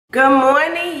Good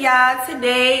morning, y'all.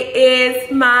 Today is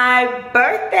my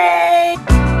birthday.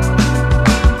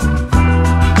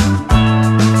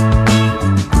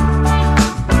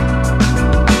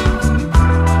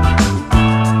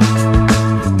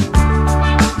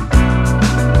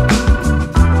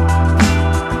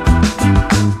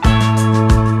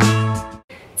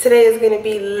 Today is gonna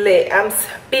be lit. I'm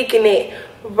speaking it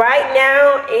right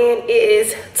now, and it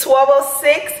is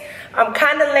 12:06. I'm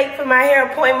kind of late for my hair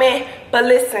appointment, but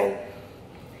listen,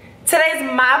 today's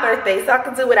my birthday, so I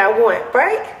can do what I want,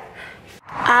 right?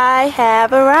 I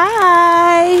have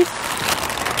arrived.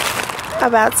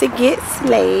 About to get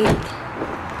slayed.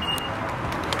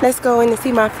 Let's go in and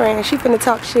see my friend. She finna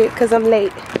talk shit because I'm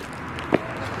late.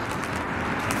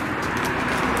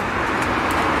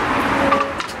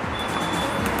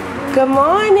 Good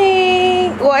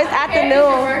morning. Well, it's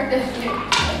afternoon.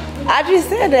 I just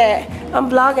said that. I'm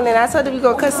vlogging and I told them you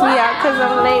gonna cuss me out because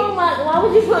I'm late.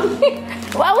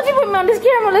 Why would you put me on this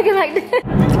camera looking like that?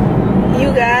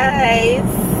 You guys,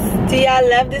 do y'all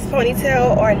love this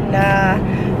ponytail or nah?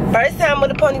 First time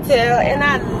with a ponytail and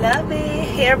I love it.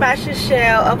 Hair by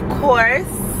Shashelle, of course.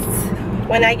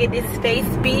 When I get this face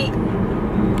beat,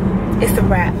 it's a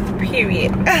wrap,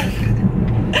 period.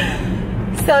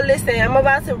 So listen, I'm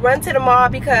about to run to the mall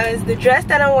because the dress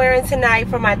that I'm wearing tonight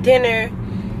for my dinner,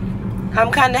 I'm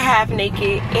kind of half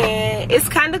naked and it's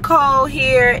kind of cold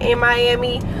here in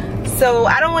Miami, so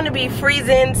I don't want to be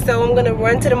freezing, so I'm gonna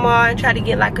run to the mall and try to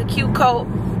get like a cute coat.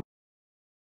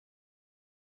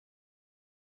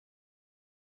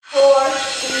 4,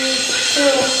 3, 2,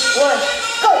 1,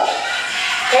 go!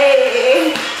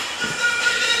 Hey!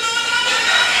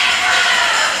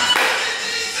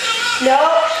 No,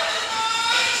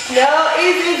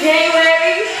 it's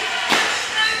January.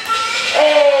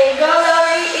 Hey, go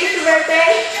Lori, it's your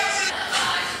birthday.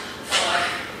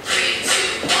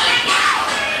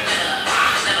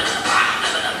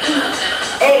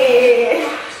 Hey.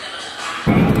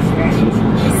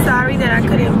 Sorry that I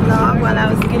couldn't vlog while I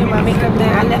was getting my makeup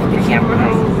done. I left the camera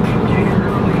home.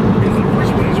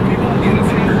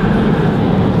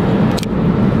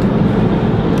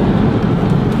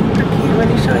 I can't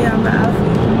really show y'all my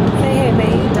outfit. Say hey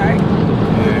babe, dark.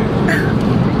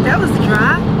 That was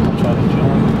dry.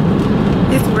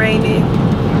 It's raining.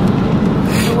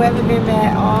 The weather been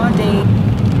bad all day.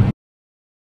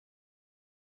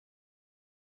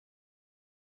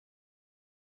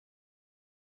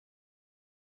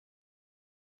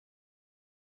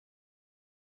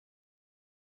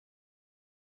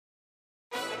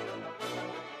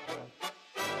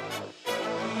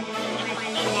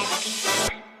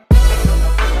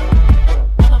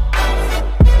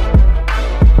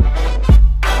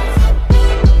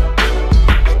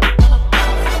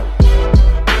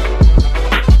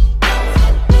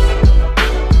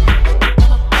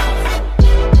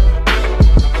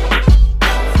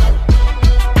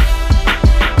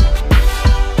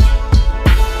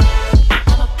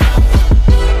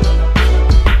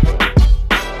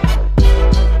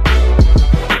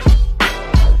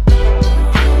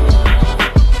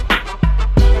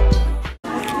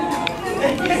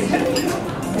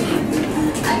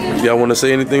 Y'all want to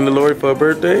say anything to Lori for her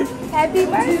birthday? Happy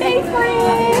birthday,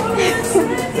 friend!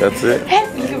 That's it.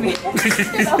 Happy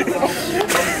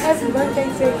birthday,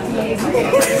 sexy.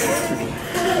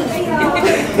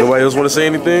 Nobody else want to say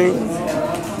anything?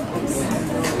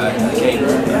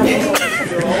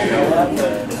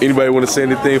 Anybody want to say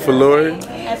anything for Lori?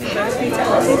 Happy birthday to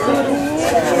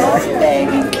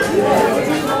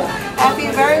Happy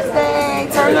birthday!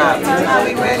 Turn up,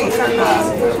 we ready, turn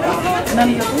up.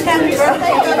 Happy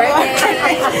birthday,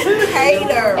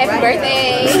 hater. Happy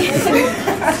birthday.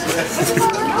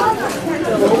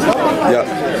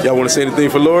 Y'all want to say anything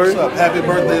for Lori? What's up? Happy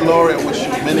birthday, Lori. I wish you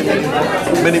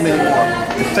many more.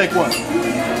 Take one.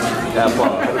 Happy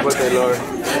birthday, Lori.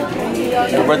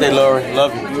 Happy birthday, Lori.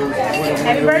 Love you.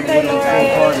 Happy birthday,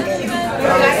 Lori.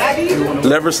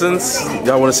 Leversons,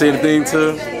 y'all want to say anything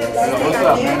to? What's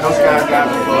up, man? Those guys got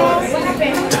me.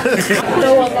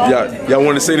 Y'all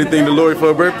want to say anything to Lori for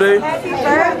her birthday? Happy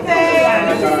birthday.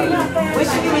 Wish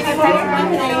you a happy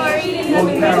birthday. Oh,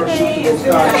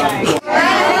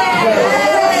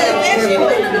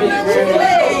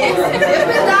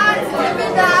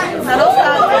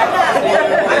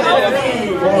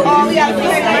 we got a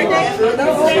happy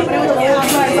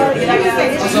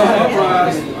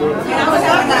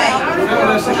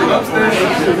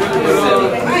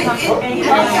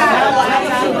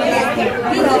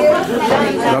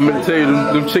I'm gonna tell you,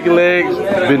 them chicken legs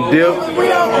been dipped,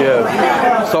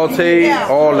 yeah, sauteed,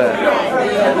 all that. You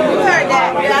heard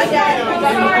that.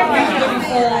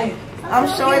 I'm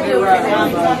sure it do. Right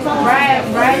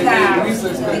now. Look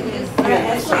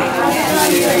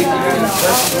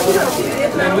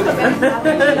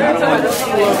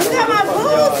at my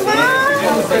boobs, Mom.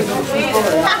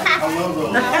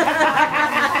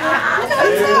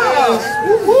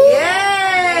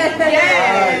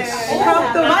 Yes.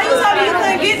 Why you told me you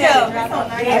couldn't get them?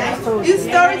 You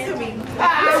story to me.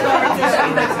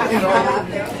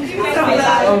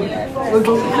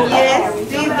 Yes, these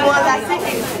the ones I sent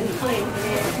you.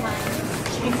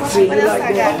 What else I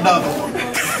got?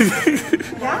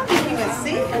 Y'all didn't even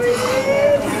see it.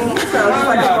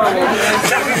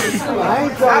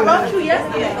 I wrote you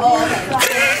yesterday.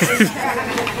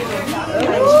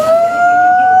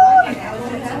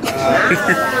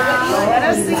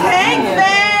 Thanks,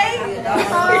 babe.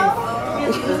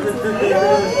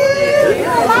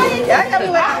 Y'all got me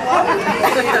where I want.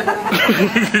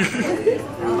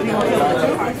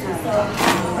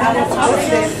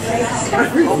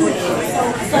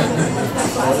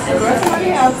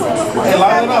 Hey,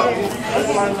 line it up.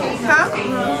 Huh?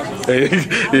 Hey,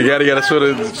 you gotta show the.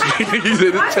 He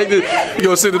said, take the. You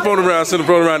gonna send the phone around to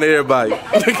everybody.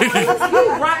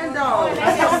 Rotten dog.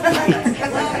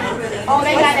 Oh,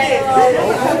 they got that.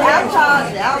 I'm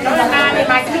charged. I don't know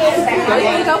my kids.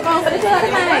 You go phone for the club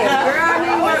tonight. Girl,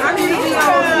 I need to be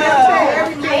on Snapchat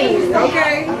every day.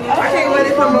 Okay? I can't let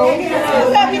it come over.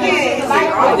 Let me get it.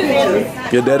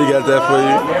 Your daddy got that for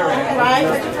you. Right?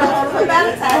 For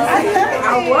Valentine's Day. I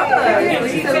was.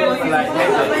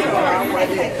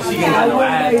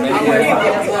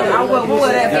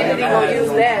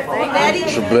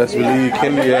 So best believe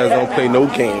Kennedy ass don't play no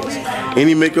games.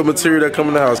 Any makeup material that come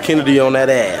in the house, Kennedy on that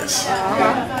ass.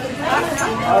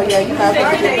 Oh yeah, you have to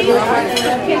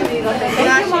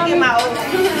get my old.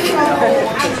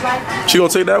 She gonna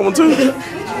take that one too?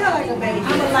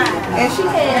 And she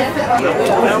has.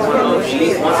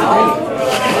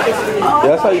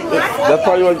 That's how that's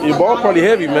probably your ball probably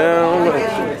heavy, man.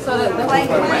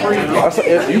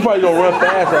 You probably don't run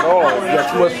fast at all. You got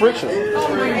too much friction.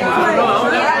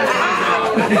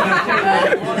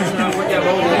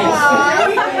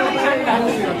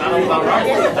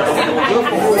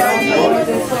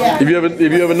 If you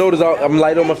ever notice I'm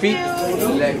light on my feet?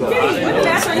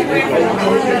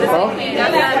 Huh?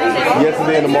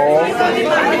 Yesterday in the mall.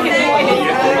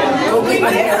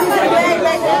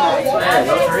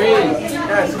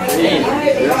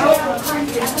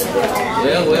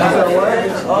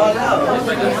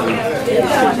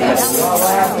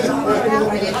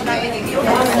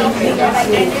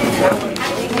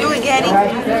 You and Gaddy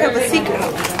have a secret.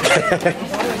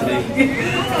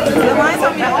 Mine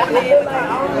told me to open it.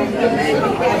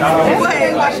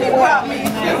 Wait, why she brought me?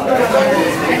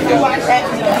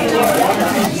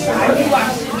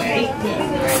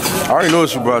 I already know what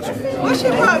she brought you. What she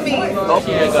brought me? Oh,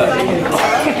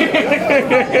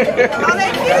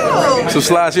 they cute. So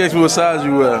Sly, she asked me what size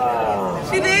you were.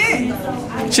 She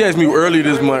did? She asked me early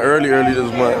this month.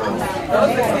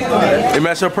 It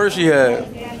matched her purse she had.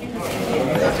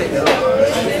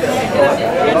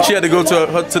 She had to go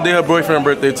to today her boyfriend's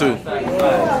birthday too.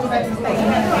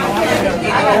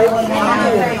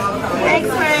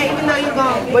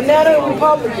 Banana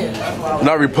Republican.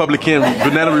 Not Republican,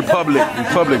 Banana Republic.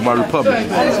 Republic, my Republic.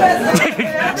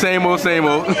 Same old.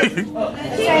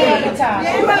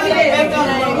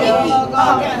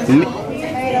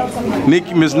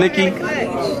 Nikki, Miss Nikki.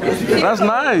 That's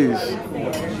nice.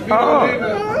 Oh.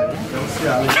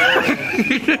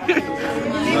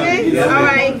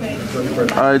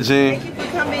 All right, Gene.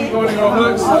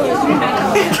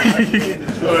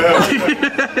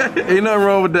 Ain't nothing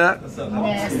wrong with that.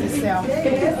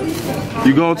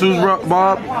 You going too,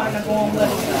 Bob?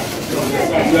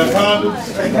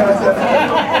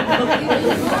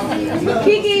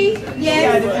 Kiki,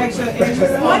 yes.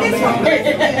 What is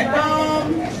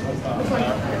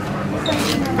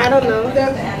I don't know.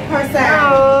 Her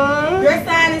sign. Your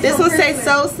sign is. This one says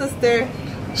soul sister.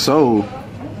 So.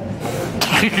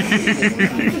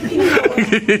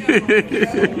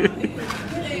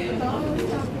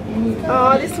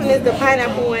 Oh, this one is the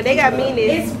pineapple one. They got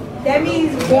meanings. That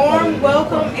means warm,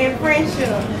 welcome, and friendship.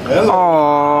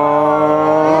 Aww.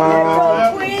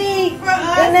 Tweet for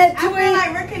us. I feel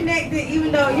like we're connected,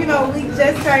 even though we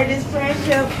just started this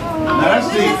friendship.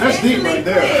 That's deep right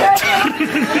there.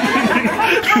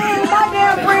 My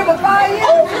damn friend for 5 years.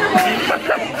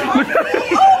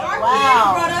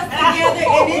 Wow. Brought us together,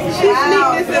 and this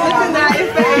sneakness of tonight.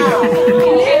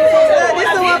 This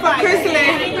is the one from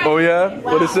Christmas. Oh yeah?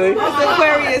 What it say? It's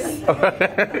Aquarius.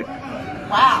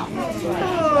 Wow.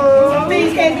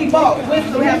 Things can't be bought.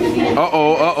 Wisdom have to be.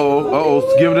 Uh-oh.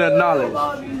 Give her that knowledge.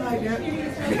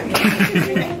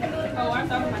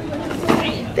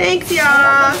 Thanks, y'all.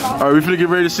 All right, we finna get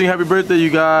ready to sing happy birthday, you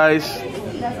guys.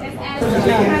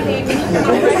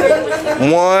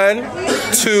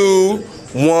 1, 2,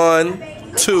 1,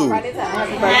 2. Happy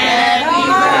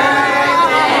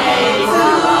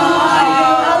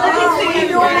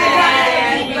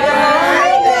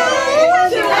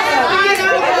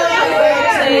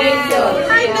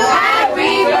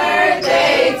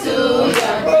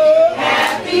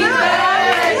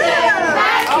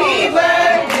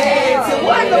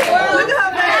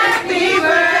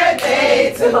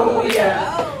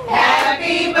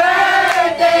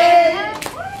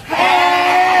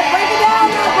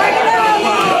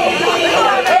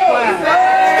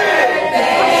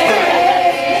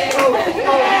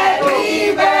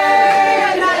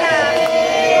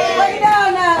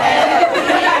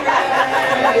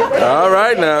All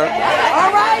right now.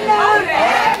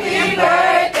 Happy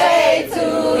birthday to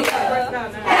you.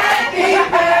 Happy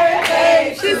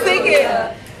birthday. She's singing.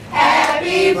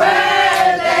 Happy birthday.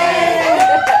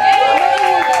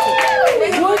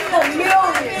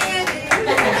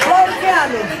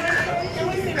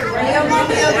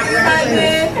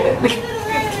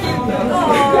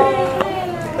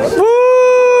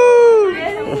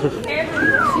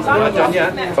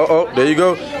 Uh-oh, there you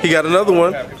go. He got another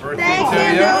one. Happy birthday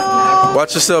to you.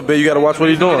 Watch yourself, babe. You gotta watch what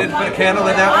he's doing. Didn't put a candle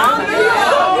in that one?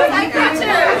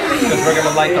 Because we're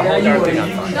gonna light the whole darn thing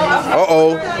on fire.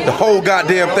 Uh-oh, the whole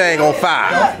goddamn thing on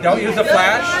fire. Don't use a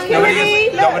flash.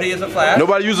 Nobody use a flash.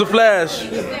 Nobody use a flash.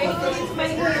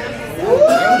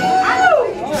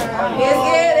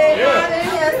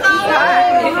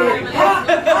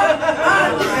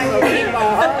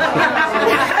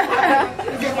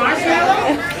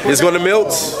 It's gonna melt.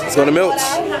 It's gonna melt.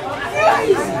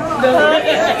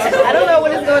 I don't know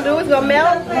what it's gonna do. It's gonna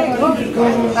melt.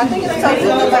 I think it's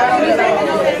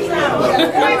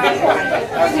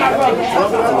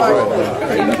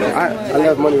I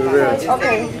left money with Rare.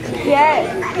 okay.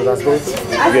 Yeah. Was I supposed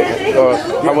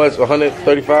to? How much?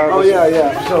 135? Oh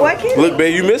yeah. Sure. What can Look,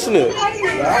 babe, you missing it.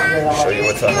 Show you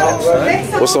what's on the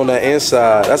inside. What's on that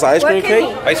inside? That's ice cream cake?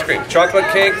 Ice cream, chocolate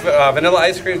cake, vanilla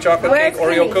ice cream, chocolate Where's cake,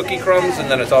 Oreo Kenny? cookie crumbs, and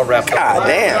then it's all wrapped up. God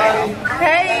damn.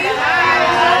 Hey.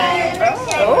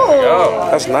 Oh,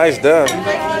 That's nice done.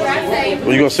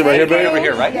 Well, you gonna sit right here, babe? over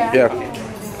here, right? Yeah.